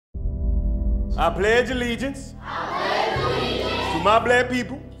I pledge allegiance to my black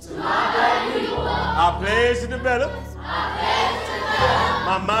people. I pledge to develop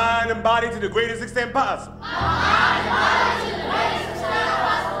my mind and body to the greatest extent possible. I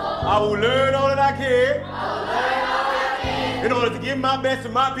will learn all that I can in order to give my best to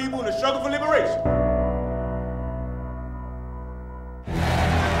my people in the struggle for liberation.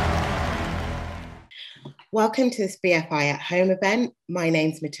 Welcome to this BFI at Home event. My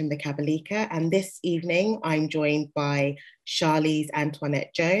name's Matimba Kabalika, and this evening I'm joined by Charlese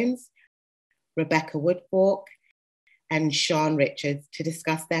Antoinette Jones, Rebecca Woodfork, and Sean Richards to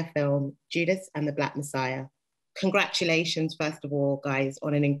discuss their film, Judas and the Black Messiah. Congratulations, first of all, guys,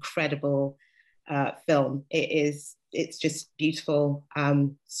 on an incredible film. It's just beautiful,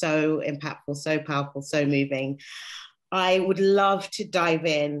 so impactful, so powerful, so moving. I would love to dive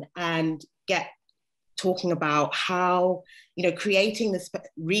in and get talking about how, recreating,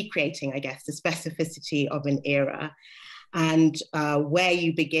 I guess, the specificity of an era and where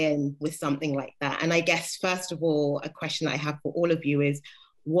you begin with something like that. And I guess, first of all, a question I have for all of you is,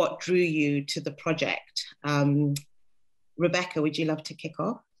 what drew you to the project? Rebecca, would you love to kick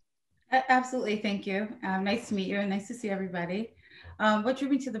off? Absolutely, thank you. Nice to meet you and nice to see everybody. What drew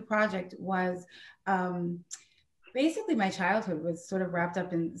me to the project was basically my childhood was sort of wrapped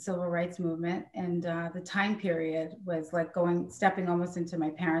up in the civil rights movement, and the time period was like stepping almost into my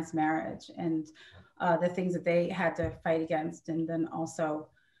parents' marriage and the things that they had to fight against. And then also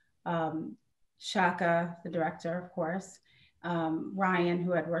Shaka, the director, of course, Ryan,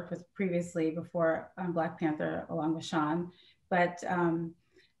 who I'd worked with previously before on Black Panther, along with Sean, but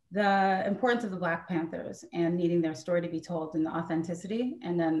the importance of the Black Panthers and needing their story to be told and the authenticity.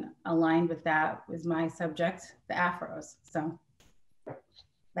 And then aligned with that was my subject, the Afros. So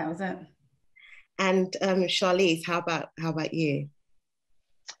that was it. And Charlese, how about you?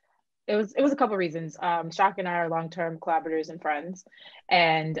 It was a couple of reasons. Shaka and I are long-term collaborators and friends,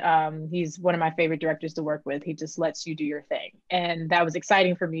 and he's one of my favorite directors to work with. He just lets you do your thing, and that was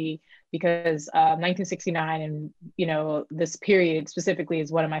exciting for me because 1969 and this period specifically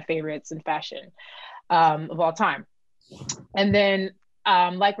is one of my favorites in fashion of all time. And then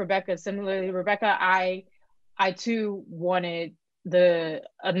like Rebecca, I too wanted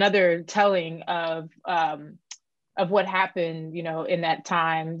another telling of what happened, in that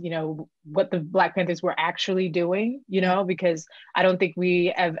time, what the Black Panthers were actually doing, because I don't think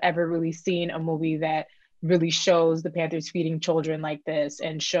we have ever really seen a movie that really shows the Panthers feeding children like this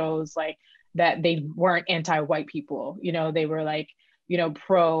and shows like that they weren't anti-white people, they were like,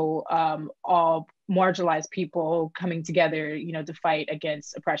 pro all marginalized people coming together, to fight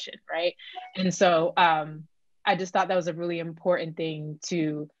against oppression, right? And so I just thought that was a really important thing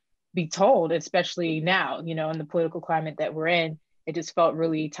to be told, especially now, in the political climate that we're in. It just felt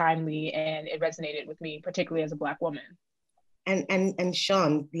really timely and it resonated with me, particularly as a Black woman. And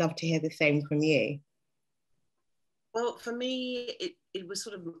Sean, love to hear the same from you. Well, for me, it was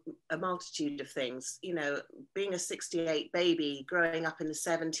sort of a multitude of things. Being a 68 baby, growing up in the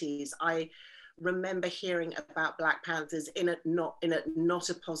 70s, I remember hearing about Black Panthers in a not a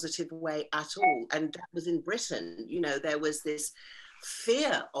positive way at all. And that was in Britain. There was this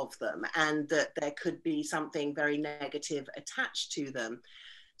fear of them and that there could be something very negative attached to them.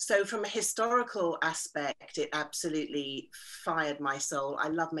 So from a historical aspect, it absolutely fired my soul. I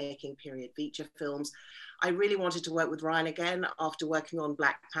love making period feature films. I really wanted to work with Ryan again after working on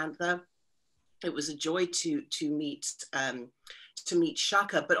Black Panther. It was a joy to meet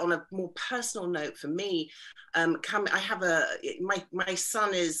Shaka, but on a more personal note for me, I have my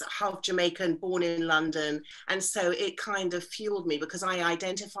son is half Jamaican, born in London, and so it kind of fueled me because I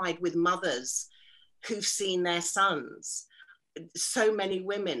identified with mothers who've seen their sons, so many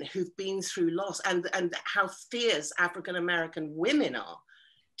women who've been through loss, and how fierce African American women are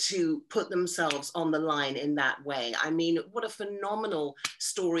to put themselves on the line in that way. I mean, what a phenomenal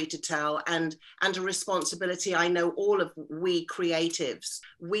story to tell, and a responsibility. I know all of we creatives,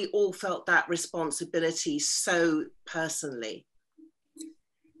 we all felt that responsibility so personally.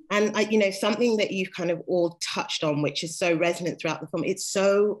 And something that you've kind of all touched on, which is so resonant throughout the film, it's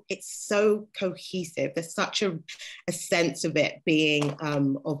so cohesive. There's such a sense of it being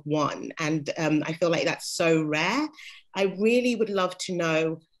of one. And I feel like that's so rare. I really would love to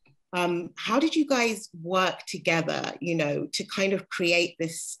know, how did you guys work together, to kind of create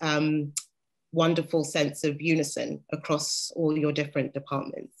this wonderful sense of unison across all your different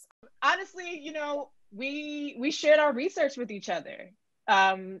departments? Honestly, we shared our research with each other.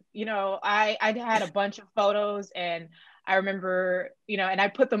 I had a bunch of photos, and I remember, and I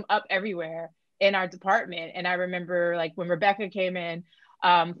put them up everywhere in our department. And I remember like when Rebecca came in,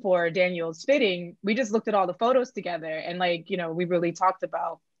 for Daniel's fitting, we just looked at all the photos together, and like, you know, we really talked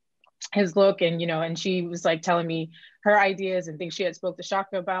about his look, and, you know, and she was like telling me her ideas and things she had spoke to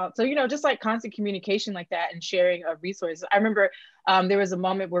Shaka about. So, you know, just like constant communication like that and sharing of resources. I remember there was a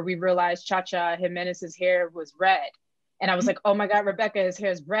moment where we realized Cha-Cha Jimenez's hair was red. And I was like, oh my God, Rebecca, his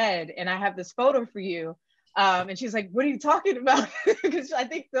hair is red. And I have this photo for you. And she's like, what are you talking about? Because I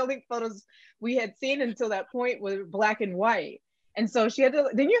think the only photos we had seen until that point were black and white. And so she had to,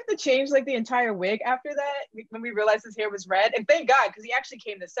 then you have to change like the entire wig after that when we realized his hair was red. And thank God, because he actually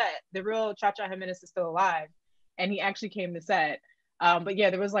came to set. The real Cha-Cha Jimenez is still alive, and he actually came to set. But yeah,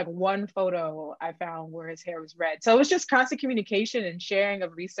 there was like one photo I found where his hair was red. So it was just constant communication and sharing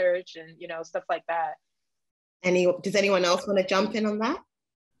of research and, you know, stuff like that. Does anyone else want to jump in on that?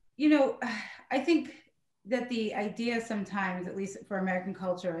 You know, I think that the idea sometimes, at least for American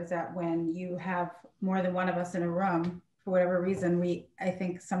culture, is that when you have more than one of us in a room, for whatever reason, I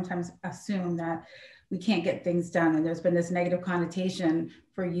think sometimes assume that we can't get things done. And there's been this negative connotation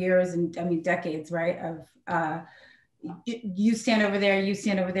for years and I mean, decades, right? Of you stand over there, you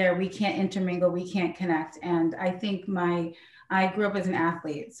stand over there, we can't intermingle, we can't connect. And I think I grew up as an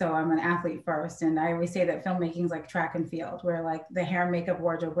athlete, so I'm an athlete first. And I always say that filmmaking is like track and field, where like the hair and makeup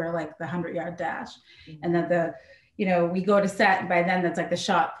wardrobe, we're like the 100-yard dash. And then you know, we go to set, and by then that's like the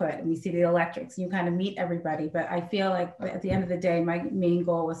shot put, and we see the electrics, and you kind of meet everybody. But I feel like at the end of the day, my main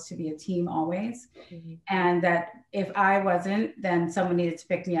goal was to be a team always. And that if I wasn't, then someone needed to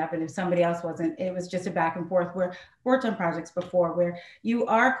pick me up. And if somebody else wasn't, it was just a back and forth. Where worked on projects before where you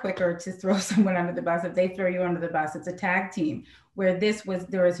are quicker to throw someone under the bus if they throw you under the bus. It's a tag team, where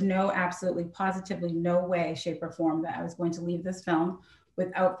there was no, absolutely positively no way, shape or form that I was going to leave this film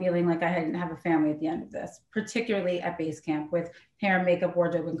without feeling like I didn't have a family at the end of this, particularly at base camp with hair, makeup,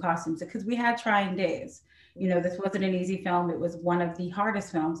 wardrobe, and costumes, because we had trying days. You know, this wasn't an easy film. It was one of the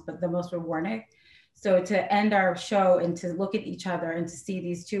hardest films, but the most rewarding. So to end our show and to look at each other and to see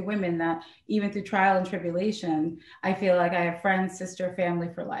these two women that even through trial and tribulation, I feel like I have friends, sister, family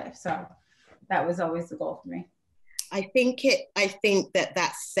for life. So that was always the goal for me. I think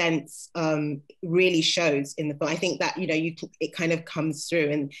that sense really shows in the film. I think that, you know, it kind of comes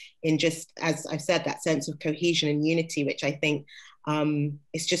through in just, as I've said, that sense of cohesion and unity, which I think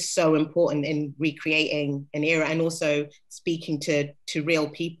is just so important in recreating an era and also speaking to real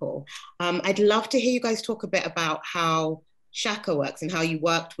people. I'd love to hear you guys talk a bit about how Shaka works and how you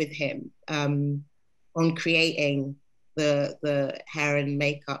worked with him on creating the hair and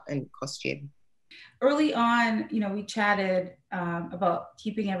makeup and costume. Early on, you know, we chatted about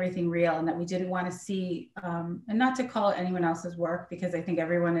keeping everything real, and that we didn't want to see, and not to call it anyone else's work, because I think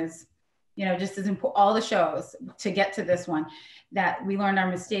everyone is, you know, just as important, all the shows to get to this one, that we learned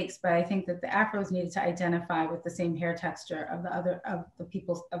our mistakes. But I think that the afros needed to identify with the same hair texture of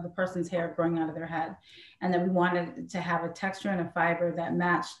the person's hair growing out of their head. And that we wanted to have a texture and a fiber that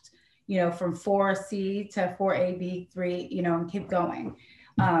matched, you know, from 4C to 4AB, 3, you know, and keep going.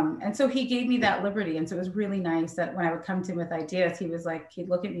 And so he gave me that liberty. And so it was really nice that when I would come to him with ideas, he was like, he'd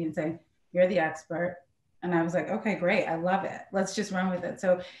look at me and say, you're the expert. And I was like, okay, great. I love it. Let's just run with it.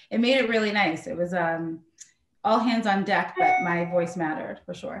 So it made it really nice. It was all hands on deck, but my voice mattered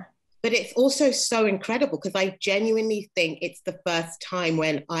for sure. But it's also so incredible because I genuinely think it's the first time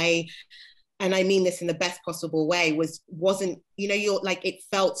when and I mean this in the best possible way, wasn't, you know, you're like, it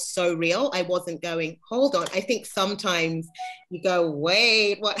felt so real. I wasn't going, hold on. I think sometimes you go,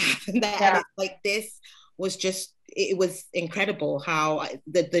 wait, what happened there? Yeah. And it's like, this was just, it was incredible how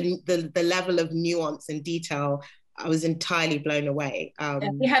the level of nuance and detail, I was entirely blown away.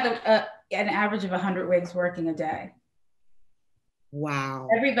 We had an average of 100 wigs working a day. Wow.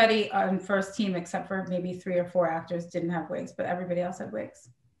 Everybody on first team, except for maybe 3 or 4 actors, didn't have wigs, but everybody else had wigs.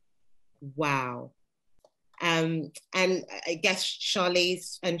 Wow. And I guess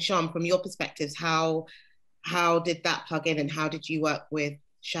Charlese and Sean, from your perspectives, how did that plug in, and how did you work with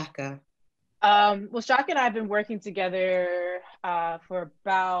Shaka? Well, Shaka and I have been working together for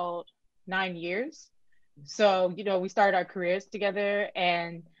about 9 years. So, you know, we started our careers together,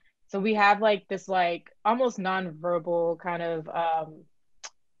 and so we have like this like almost non-verbal kind of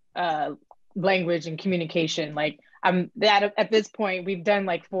language and communication. Like at this point, we've done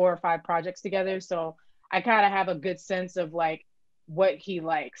like 4 or 5 projects together. So I kind of have a good sense of like what he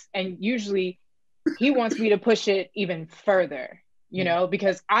likes. And usually he wants me to push it even further, you know,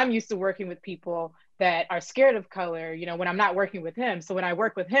 because I'm used to working with people that are scared of color, you know, when I'm not working with him. So when I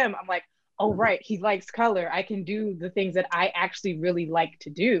work with him, I'm like, oh, right, he likes color. I can do the things that I actually really like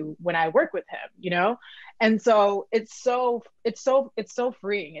to do when I work with him, you know? And so it's so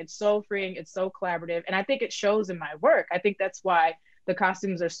freeing. It's so freeing. It's so collaborative. And I think it shows in my work. I think that's why the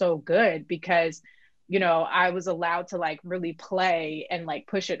costumes are so good because, you know, I was allowed to like really play and like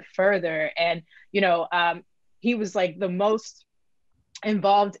push it further. And, you know, he was like the most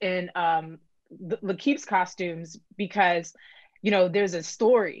involved in Lakeith's costumes because, you know, there's a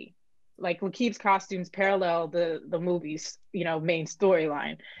story. Like Lakeith's costumes parallel the movie's, you know, main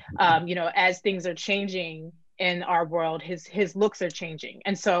storyline. You know, as things are changing in our world, his looks are changing.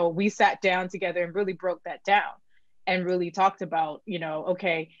 And so we sat down together and really broke that down and really talked about, you know,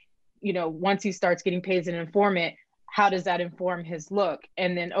 okay, you know, once he starts getting paid as an informant, how does that inform his look?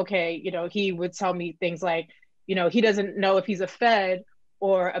 And then, okay, you know, he would tell me things like, you know, he doesn't know if he's a Fed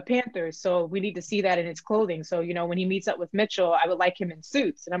or a Panther. So we need to see that in his clothing. So, you know, when he meets up with Mitchell, I would like him in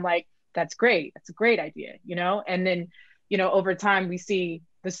suits. And I'm like, that's great. That's a great idea, you know? And then, you know, over time we see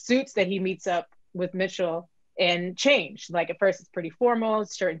the suits that he meets up with Mitchell and change. Like at first it's pretty formal,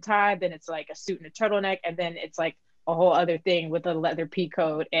 shirt and tie, then it's like a suit and a turtleneck, and then it's like a whole other thing with a leather pea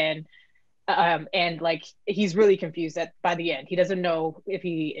coat. And like he's really confused by the end. He doesn't know if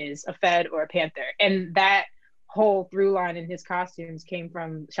he is a Fed or a Panther. And that whole through line in his costumes came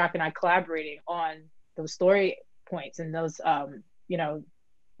from Shaka and I collaborating on those story points and those, you know,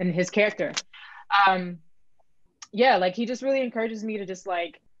 and his character. Yeah, like he just really encourages me to just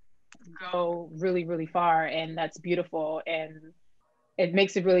like go really, really far, and that's beautiful. And it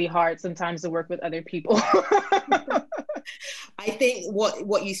makes it really hard sometimes to work with other people. I think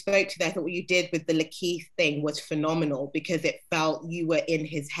what you spoke to there, I thought what you did with the Lakeith thing was phenomenal, because it felt you were in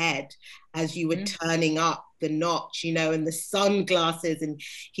his head as you were turning up the notch, you know, and the sunglasses, and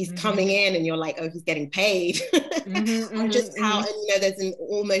he's coming in and you're like, oh, he's getting paid. And just how, and you know, there's an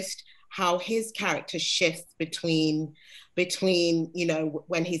almost how his character shifts between, you know,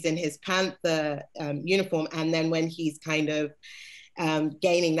 when he's in his Panther uniform and then when he's kind of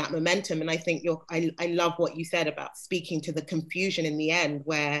gaining that momentum. And I think I love what you said about speaking to the confusion in the end,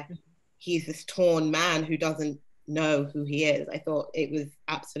 where he's this torn man who doesn't know who he is. I thought it was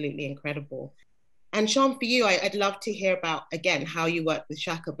absolutely incredible. And Sean, for you, I'd love to hear about, again, how you worked with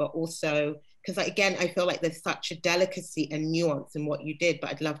Shaka, but also, because again, I feel like there's such a delicacy and nuance in what you did, but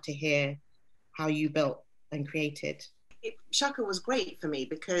I'd love to hear how you built and created. Shaka was great for me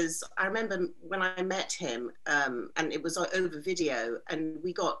because I remember when I met him, and it was over video, and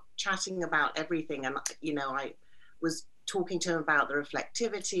we got chatting about everything. And, you know, I was talking to him about the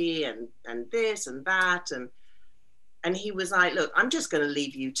reflectivity and this and that. And he was like, look, I'm just going to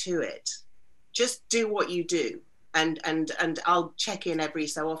leave you to it. Just do what you do. And I'll check in every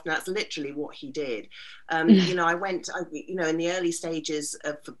so often. That's literally what he did. You know, you know, in the early stages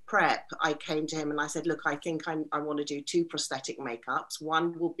of the prep, I came to him and I said, look, I think I want to do 2 prosthetic makeups.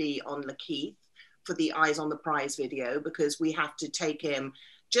 One will be on Lakeith for the Eyes on the Prize video, because we have to take him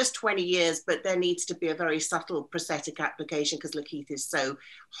just 20 years, but there needs to be a very subtle prosthetic application because Lakeith is so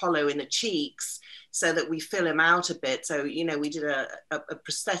hollow in the cheeks, so that we fill him out a bit. So, you know, we did a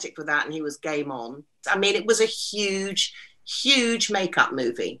prosthetic for that and he was game on. I mean, it was a huge, huge makeup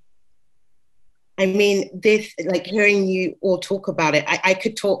movie. I mean, this, like hearing you all talk about it, I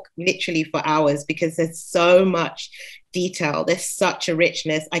could talk literally for hours because there's so much detail. There's such a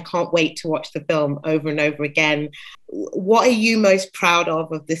richness. I can't wait to watch the film over and over again. What are you most proud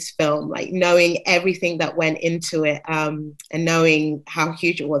of this film? Like knowing everything that went into it, and knowing how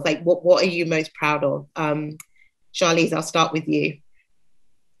huge it was. Like what are you most proud of? Charlese, I'll start with you.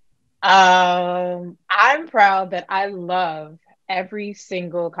 I'm proud that I love every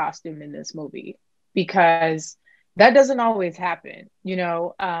single costume in this movie, because that doesn't always happen. You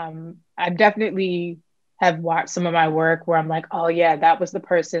know, I definitely have watched some of my work where I'm like, oh yeah, that was the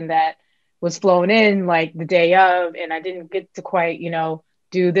person that was flown in like the day of, and I didn't get to quite, you know,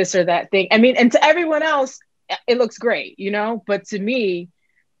 do this or that thing. I mean, and to everyone else, it looks great, you know, but to me,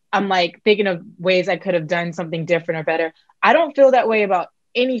 I'm like thinking of ways I could have done something different or better. I don't feel that way about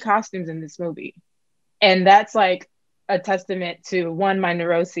any costumes in this movie. And that's like a testament to, one, my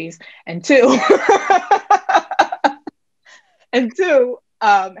neuroses, and two,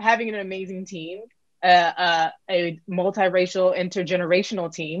 having an amazing team, a multiracial,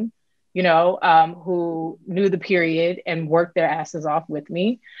 intergenerational team, you know, who knew the period and worked their asses off with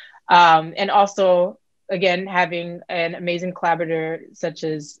me. And also, again, having an amazing collaborator such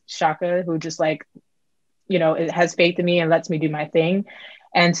as Shaka, who just like, you know, has faith in me and lets me do my thing.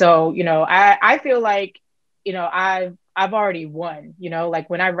 And so, you know, I feel like, you know, I've already won, you know, like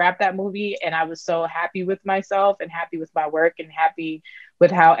when I wrapped that movie and I was so happy with myself and happy with my work and happy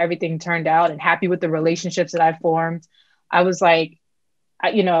with how everything turned out and happy with the relationships that I formed, I was like,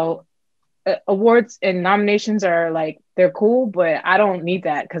 you know, awards and nominations are like, they're cool, but I don't need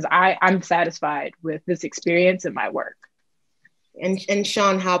that because I'm satisfied with this experience and my work. And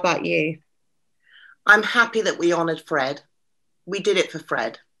Siân, how about you? I'm happy that we honored Fred. We did it for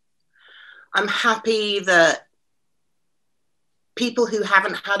Fred. I'm happy that people who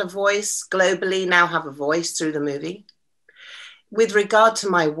haven't had a voice globally now have a voice through the movie. With regard to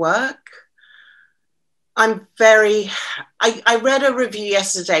my work, I read a review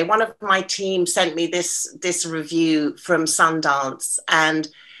yesterday. One of my team sent me this review from Sundance, and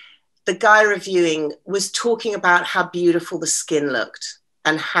the guy reviewing was talking about how beautiful the skin looked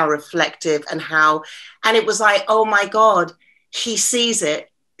and how reflective and it was like, oh my God, he sees it,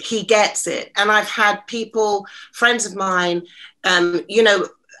 he gets it. And I've had people, friends of mine,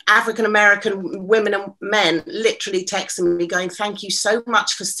 African-American women and men literally texting me going, thank you so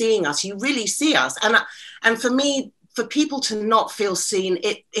much for seeing us. You really see us. And for me, for people to not feel seen,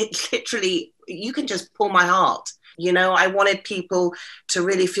 it literally, you can just pull my heart. You know, I wanted people to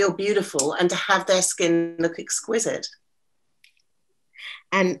really feel beautiful and to have their skin look exquisite.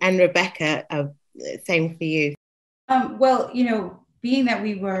 And Rebecca, same for you. Well, you know, being that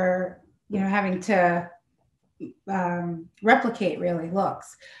we were, you know, having to replicate really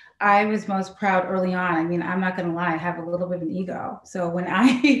looks, I was most proud early on. I mean, I'm not going to lie, I have a little bit of an ego. So when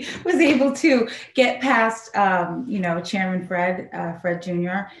I was able to get past, Chairman Fred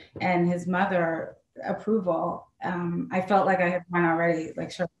Jr. and his mother approval, I felt like I had won already, like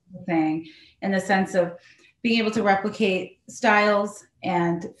Shaka was saying, in the sense of being able to replicate styles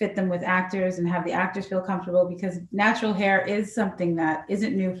and fit them with actors and have the actors feel comfortable, because natural hair is something that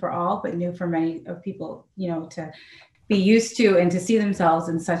isn't new for all, but new for many of people, you know, to be used to and to see themselves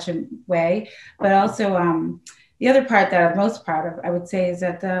in such a way. But also the other part that I'm most proud of, I would say, is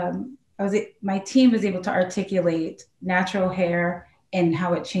that my team was able to articulate natural hair and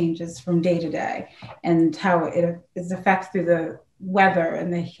how it changes from day to day and how it is affected through the weather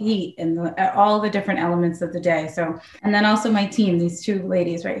and the heat and all the different elements of the day. So, and then also my team, these two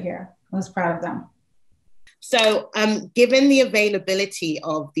ladies right here, I was proud of them. So given the availability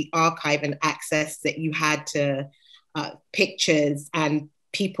of the archive and access that you had to pictures and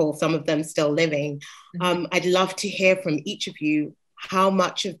people, some of them still living, I'd love to hear from each of you how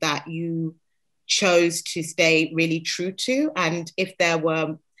much of that you chose to stay really true to, and if there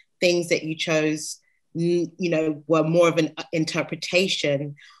were things that you chose, were more of an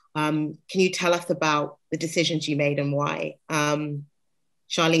interpretation. Can you tell us about the decisions you made and why?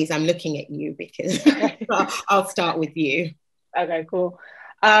 Charlese, I'm looking at you because I'll start with you. Okay, cool.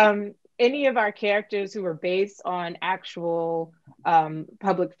 Any of our characters who were based on actual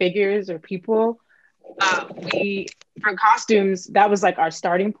public figures or people, for costumes, that was like our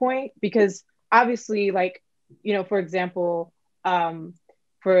starting point, because obviously, like, for example,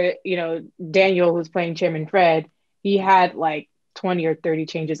 for, Daniel, who's playing Chairman Fred, he had like 20 or 30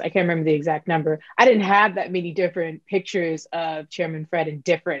 changes. I can't remember the exact number. I didn't have that many different pictures of Chairman Fred in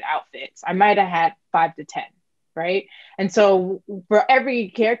different outfits. I might have had 5 to 10, right? And so for every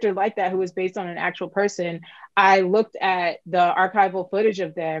character like that who was based on an actual person, I looked at the archival footage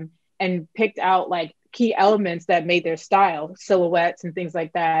of them and picked out like key elements that made their style, silhouettes and things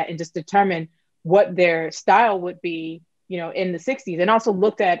like that, and just determined what their style would be, in the 60s. And also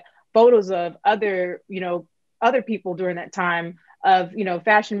looked at photos of other people during that time of,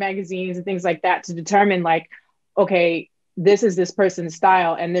 fashion magazines and things like that to determine like, okay, this is this person's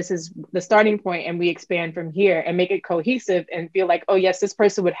style and this is the starting point, and we expand from here and make it cohesive and feel like, oh yes, this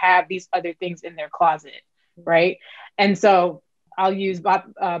person would have these other things in their closet, right? And so I'll use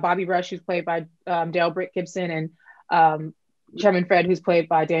Bobby Rush, who's played by Dale Britt Gibson, and Chairman Fred, who's played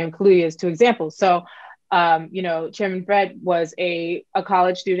by Dan Kaluuya, as two examples. So, Chairman Fred was a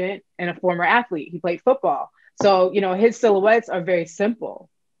college student and a former athlete. He played football. So, his silhouettes are very simple.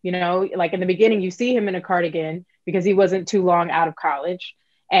 Like in the beginning, you see him in a cardigan because he wasn't too long out of college.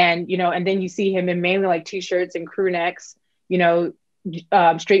 And, and then you see him in mainly like t-shirts and crew necks,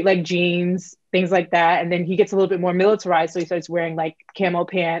 straight leg jeans, things like that. And then he gets a little bit more militarized. So he starts wearing like camo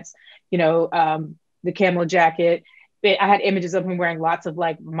pants, the camo jacket. I had images of him wearing lots of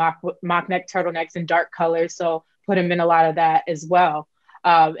like mock neck turtlenecks in dark colors. So put him in a lot of that as well.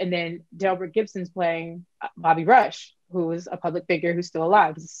 And then Delbert Gibson's playing Bobby Rush, who is a public figure who's still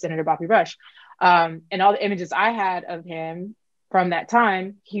alive. This is Senator Bobby Rush. And all the images I had of him from that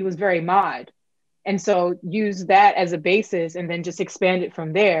time, he was very mod. And so use that as a basis and then just expand it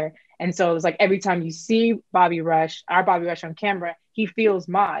from there. And so it was like every time you see Bobby Rush, our Bobby Rush on camera, he feels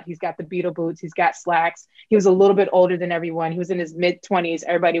mod. He's got the Beatle boots, he's got slacks. He was a little bit older than everyone. He was in his mid-20s.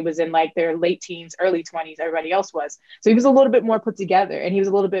 Everybody was in like their late teens, early 20s. Everybody else was. So he was a little bit more put together, and he was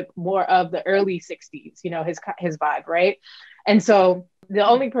a little bit more of the early 60s, his vibe, right? And so the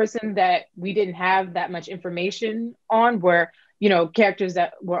only person that we didn't have that much information on were you know, characters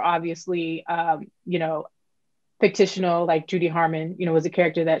that were obviously, you know, fictional, like Judy Harmon, you know, was a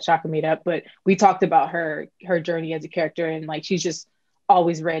character that Shaka made up, but we talked about her journey as a character, and like she's just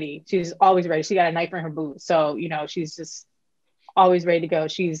always ready. She's always ready. She got a knife in her boot. So, you know, she's just always ready to go.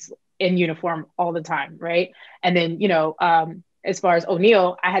 She's in uniform all the time, right? And then, you know, as far as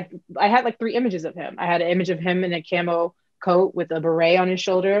O'Neill, I had like 3 images of him. I had an image of him in a camo coat with a beret on his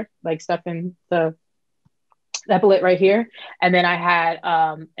shoulder, like stuck in the epaulet right here. And then I had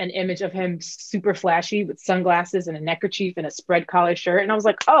an image of him super flashy with sunglasses and a neckerchief and a spread collar shirt. And I was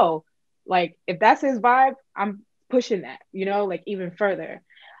like, oh, like if that's his vibe, I'm pushing that, you know, like even further.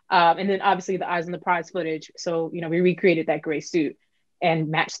 And then obviously the Eyes on the Prize footage. So, you know, we recreated that gray suit and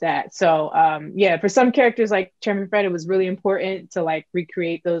matched that. So yeah, for some characters like Chairman Fred, it was really important to like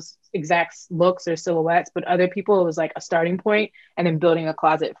recreate those exact looks or silhouettes, but other people, it was like a starting point and then building a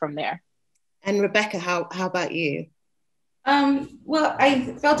closet from there. And Rebecca, how about you? Well,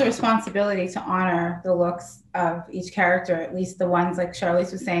 I felt a responsibility to honor the looks of each character, at least the ones like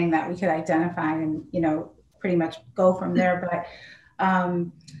Charlese was saying that we could identify and, you know, pretty much go from there. But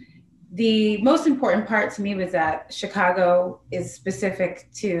the most important part to me was that Chicago is specific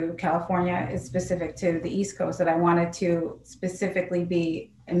to California, is specific to the East Coast, that I wanted to specifically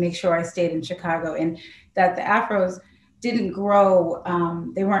be and make sure I stayed in Chicago, and that the Afros didn't grow,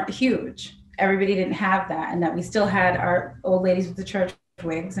 they weren't huge. Everybody didn't have that, and that we still had our old ladies with the church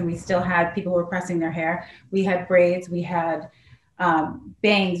wigs, and we still had people who were pressing their hair. We had braids, we had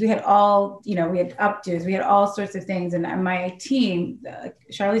bangs, we had all, you know, we had updos, we had all sorts of things. And my team,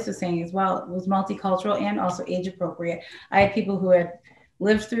 Charlese was saying as well, was multicultural and also age appropriate. I had people who had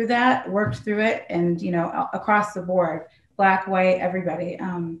lived through that, worked through it, and, you know, across the board, Black, white, everybody.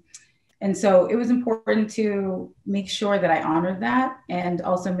 And so it was important to make sure that I honored that and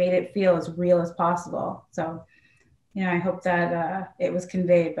also made it feel as real as possible. So, you know, I hope that it was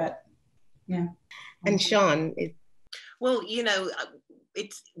conveyed, but yeah. And Siân, well, you know,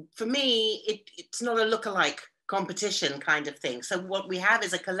 it's for me, it's not a look-alike competition kind of thing. So what we have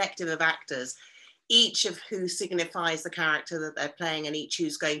is a collective of actors, each of who signifies the character that they're playing, and each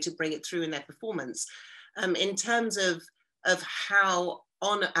who's going to bring it through in their performance. In terms of how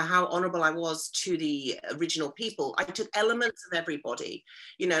honorable I was to the original people, I took elements of everybody.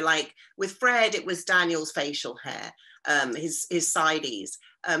 You know, like with Fred, it was Daniel's facial hair, his sideys,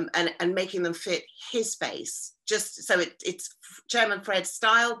 and making them fit his face. Just so it's Chairman Fred's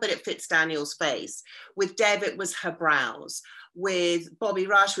style, but it fits Daniel's face. With Deb, it was her brows. With Bobby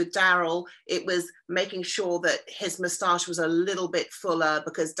Rush, with Daryl, it was making sure that his moustache was a little bit fuller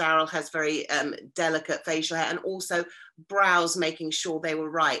because Daryl has very delicate facial hair, and also brows, making sure they were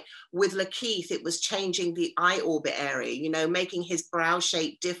right. With Lakeith, it was changing the eye orbit area, you know, making his brow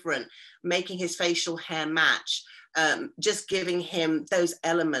shape different, making his facial hair match. Just giving him those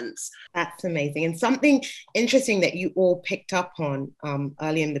elements. That's amazing. And something interesting that you all picked up on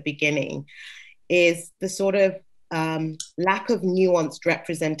early in the beginning is the sort of lack of nuanced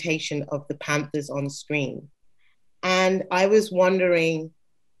representation of the Panthers on screen. And I was wondering,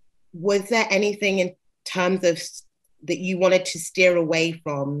 was there anything in terms of that you wanted to steer away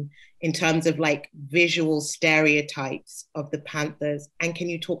from in terms of like visual stereotypes of the Panthers? And can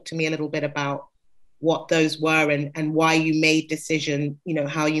you talk to me a little bit about what those were and why you made decision, you know,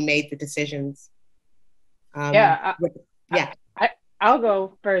 how you made the decisions? I'll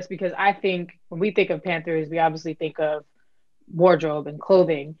go first, because I think when we think of Panthers, we obviously think of wardrobe and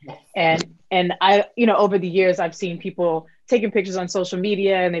clothing. And I, you know, over the years, I've seen people taking pictures on social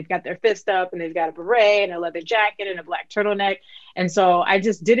media and they've got their fist up and they've got a beret and a leather jacket and a black turtleneck. And so I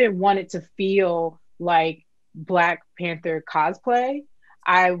just didn't want it to feel like Black Panther cosplay.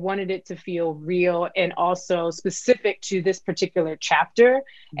 I wanted it to feel real and also specific to this particular chapter.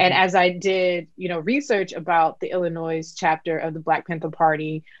 Mm-hmm. And as I did, you know, research about the Illinois chapter of the Black Panther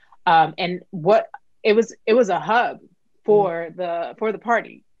Party, and what it was a hub for the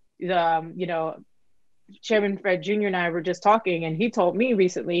party. You know, Chairman Fred Jr. and I were just talking, and he told me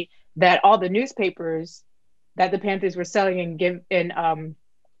recently that all the newspapers that the Panthers were selling that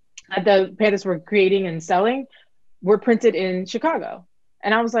the Panthers were creating and selling were printed in Chicago.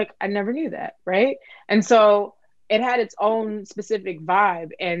 And I was like, I never knew that, right? And so it had its own specific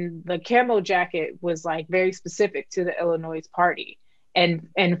vibe, and the camo jacket was like very specific to the Illinois party. And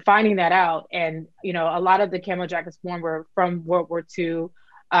finding that out, and you know, a lot of the camo jackets worn were from World War II.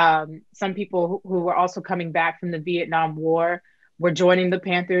 Some people who were also coming back from the Vietnam War were joining the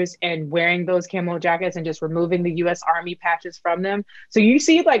Panthers and wearing those camo jackets and just removing the U.S. Army patches from them. So you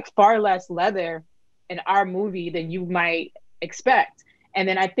see like far less leather in our movie than you might expect. And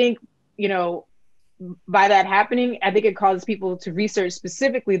then I think, you know, by that happening, I think it causes people to research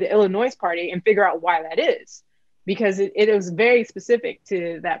specifically the Illinois party and figure out why that is, because it was very specific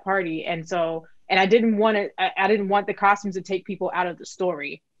to that party. And so, and I didn't want the costumes to take people out of the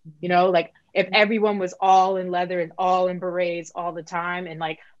story. You know, like if everyone was all in leather and all in berets all the time, and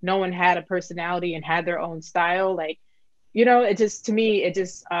like no one had a personality and had their own style, like, you know, it just, to me, it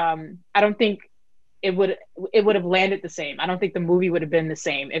just, I don't think it would have landed the same. I don't think the movie would have been the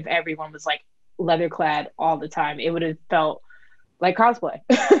same if everyone was like leather clad all the time. It would have felt like cosplay.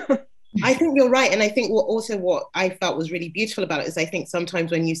 I think you're right. And I think what I felt was really beautiful about it is I think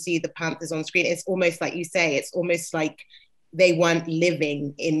sometimes when you see the Panthers on screen, it's almost like you say, it's almost like they weren't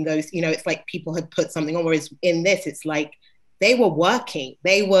living in those, you know, it's like people had put something on, whereas in this, it's like they were working.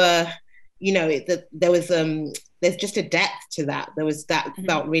 They were, you know, there's just a depth to that. There was that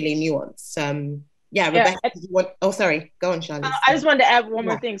felt really nuanced. Yeah, Rebecca, sorry, go on, Charlese. I just wanted to add one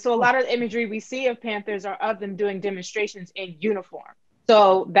more thing. So a lot of the imagery we see of Panthers are of them doing demonstrations in uniform.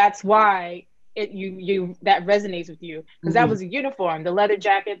 So that's why that resonates with you, because that was a uniform, the leather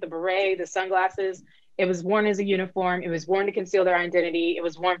jacket, the beret, the sunglasses. It was worn as a uniform. It was worn to conceal their identity. It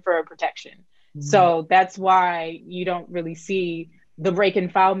was worn for protection. So that's why you don't really see the break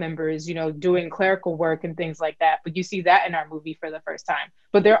and file members, you know, doing clerical work and things like that. But you see that in our movie for the first time.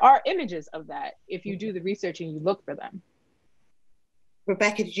 But there are images of that if you do the research and you look for them.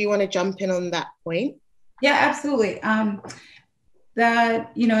 Rebecca, did you want to jump in on that point? Yeah, absolutely.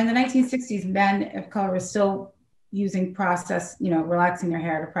 That, you know, in the 1960s, men of color were still using relaxing their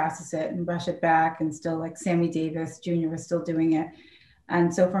hair to process it and brush it back, and still like Sammy Davis Jr. was still doing it.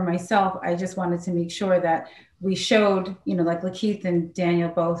 And so for myself, I just wanted to make sure that we showed, you know, like Lakeith and Daniel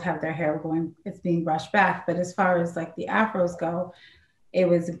both have their hair it's being brushed back. But as far as like the afros go, it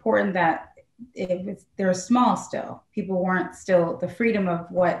was important that they're small still. People weren't still, the freedom of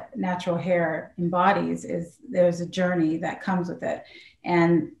what natural hair embodies is there's a journey that comes with it.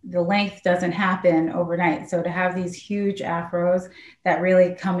 And the length doesn't happen overnight. So to have these huge afros that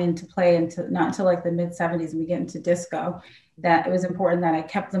really come into play not until like the mid 70s and we get into disco, that it was important that I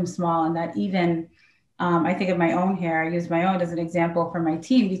kept them small, and that even, I think of my own hair, I use my own as an example for my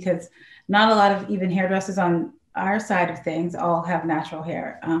team, because not a lot of even hairdressers on our side of things all have natural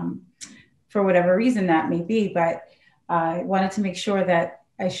hair. For whatever reason that may be, but I wanted to make sure that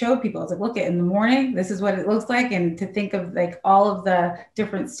I showed people, I was like, look, in the morning, this is what it looks like, and to think of like all of the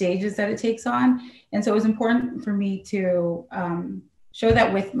different stages that it takes on. And so it was important for me to show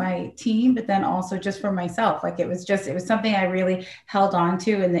that with my team, but then also just for myself. Like it was something I really held on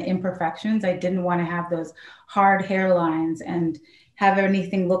to in the imperfections. I didn't want to have those hard hairlines and have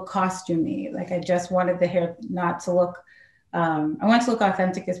anything look costumey. Like I just wanted the hair not to look, I wanted to look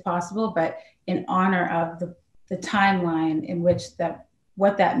authentic as possible, but in honor of the timeline in which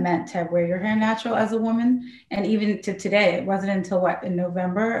what that meant to wear your hair natural as a woman. And even to today, it wasn't until in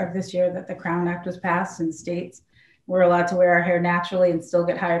November of this year that the Crown Act was passed in the States. We're allowed to wear our hair naturally and still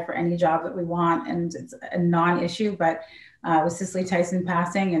get hired for any job that we want. And it's a non-issue, but with Cicely Tyson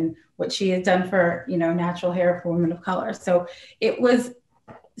passing and what she has done for, you know, natural hair for women of color. So it was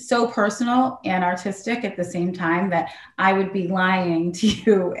so personal and artistic at the same time that I would be lying to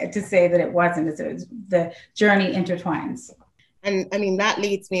you to say that it wasn't. The journey intertwines. And I mean, that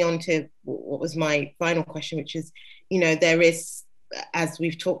leads me on to what was my final question, which is, you know, there is, as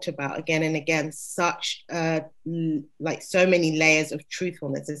we've talked about again and again, such like so many layers of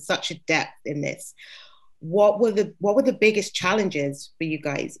truthfulness. There's such a depth in this. What were the biggest challenges for you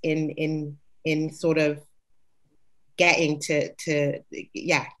guys in sort of getting to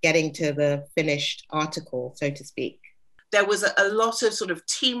the finished article, so to speak? There was a lot of sort of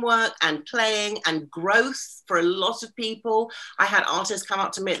teamwork and playing and growth for a lot of people. I had artists come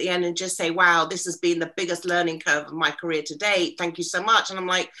up to me at the end and just say, wow, this has been the biggest learning curve of my career to date. Thank you so much. And I'm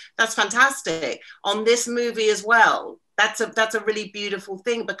like, that's fantastic. On this movie as well, that's a really beautiful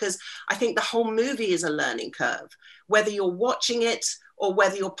thing, because I think the whole movie is a learning curve, whether you're watching it or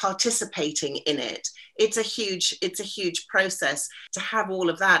whether you're participating in it. It's a huge process to have all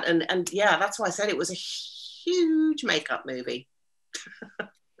of that. And yeah, that's why I said it was a huge makeup movie.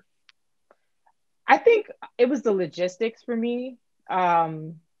 I think it was the logistics for me.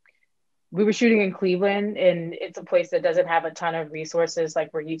 We were shooting in Cleveland, and it's a place that doesn't have a ton of resources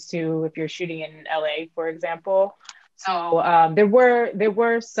like we're used to if you're shooting in LA, for example. So there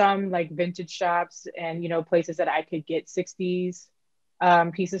were some like vintage shops and, you know, places that I could get 60s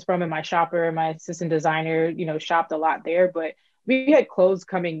pieces from, and my shopper, my assistant designer, you know, shopped a lot there, but we had clothes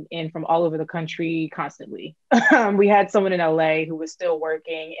coming in from all over the country constantly. We had someone in LA who was still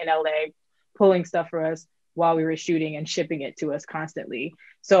working in LA, pulling stuff for us. while we were shooting and shipping it to us constantly.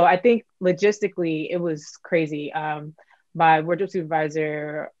 So I think logistically, it was crazy. My wardrobe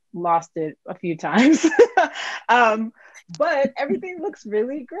supervisor lost it a few times. But everything looks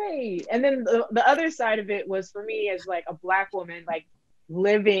really great. And then the other side of it was, for me as like a Black woman, like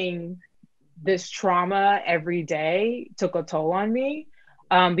living this trauma every day took a toll on me,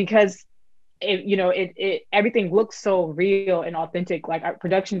 because everything looks so real and authentic. Like our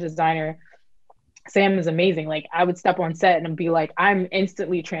production designer, Sam, is amazing. Like I would step on set and be like, I'm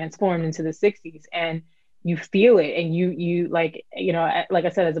instantly transformed into the 60s, and you feel it. And you like, like I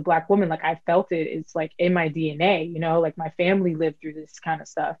said, as a Black woman, like I felt it. It's like in my DNA, like my family lived through this kind of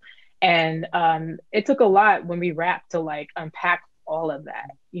stuff. And it took a lot when we wrapped to like unpack all of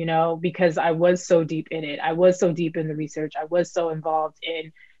that, because I was so deep in it. I was so deep in the research. I was so involved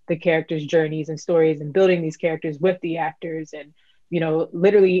in the characters' journeys and stories and building these characters with the actors. And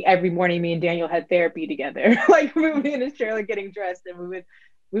literally every morning me and Daniel had therapy together. Like we would be in his trailer getting dressed, and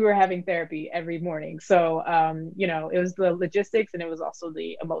we were having therapy every morning. So it was the logistics, and it was also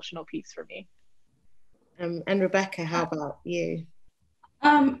the emotional piece for me. And Rebecca, how about you?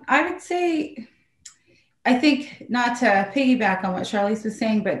 I would say, I think, not to piggyback on what Charlese was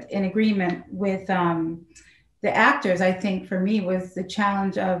saying, but in agreement with the actors, I think for me was the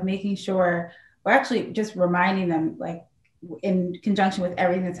challenge of making sure, or actually just reminding them, like in conjunction with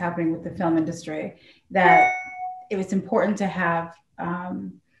everything that's happening with the film industry, that it was important to have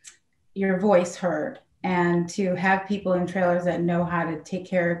your voice heard, and to have people in trailers that know how to take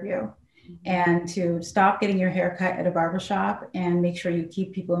care of you, and to stop getting your hair cut at a barbershop and make sure you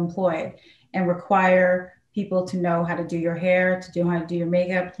keep people employed, and require people to know how to do your hair, to know how to do your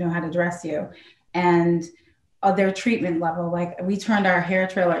makeup, to know how to dress you. And their treatment level, like we turned our hair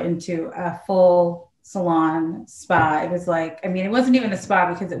trailer into a full salon spa. It was like, it wasn't even a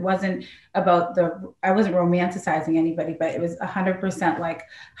spa, because it wasn't about I wasn't romanticizing anybody, but it was 100% like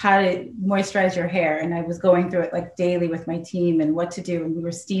how to moisturize your hair. And I was going through it like daily with my team and what to do. And we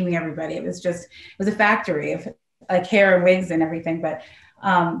were steaming everybody. It was a factory of like hair and wigs and everything. But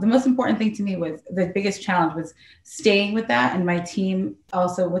the most important thing to me was, the biggest challenge was staying with that, and my team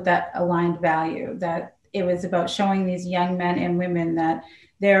also with that aligned value, that it was about showing these young men and women that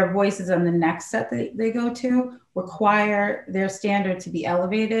their voices on the next set that they go to require their standard to be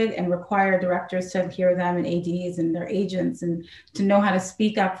elevated, and require directors to hear them, and ADs and their agents, and to know how to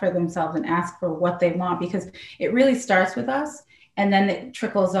speak up for themselves and ask for what they want, because it really starts with us. And then it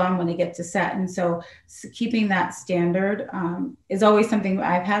trickles on when they get to set. And so keeping that standard is always something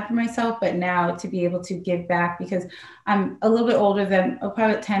I've had for myself, but now to be able to give back, because I'm a little bit older than,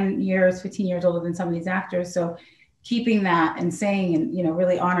 probably 10 years, 15 years older than some of these actors. So keeping that and saying, and,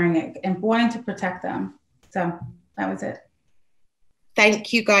 really honoring it and wanting to protect them. So that was it.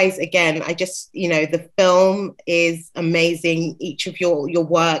 Thank you guys again. I just, the film is amazing. Each of your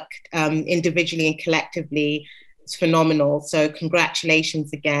work individually and collectively, it's phenomenal. So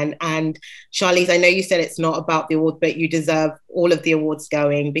congratulations again. And Charlese, I know you said it's not about the award, but you deserve all of the awards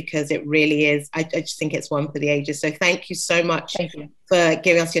going, because it really is. I just think it's one for the ages. So thank you so much for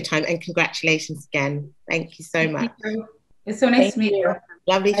giving us your time, and congratulations again. Thank you so much. It's so nice to meet you.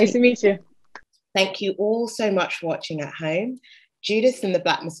 Lovely. Nice to meet you. Thank you all so much for watching at home. Judas and the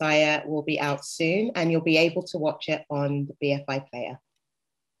Black Messiah will be out soon, and you'll be able to watch it on the BFI Player.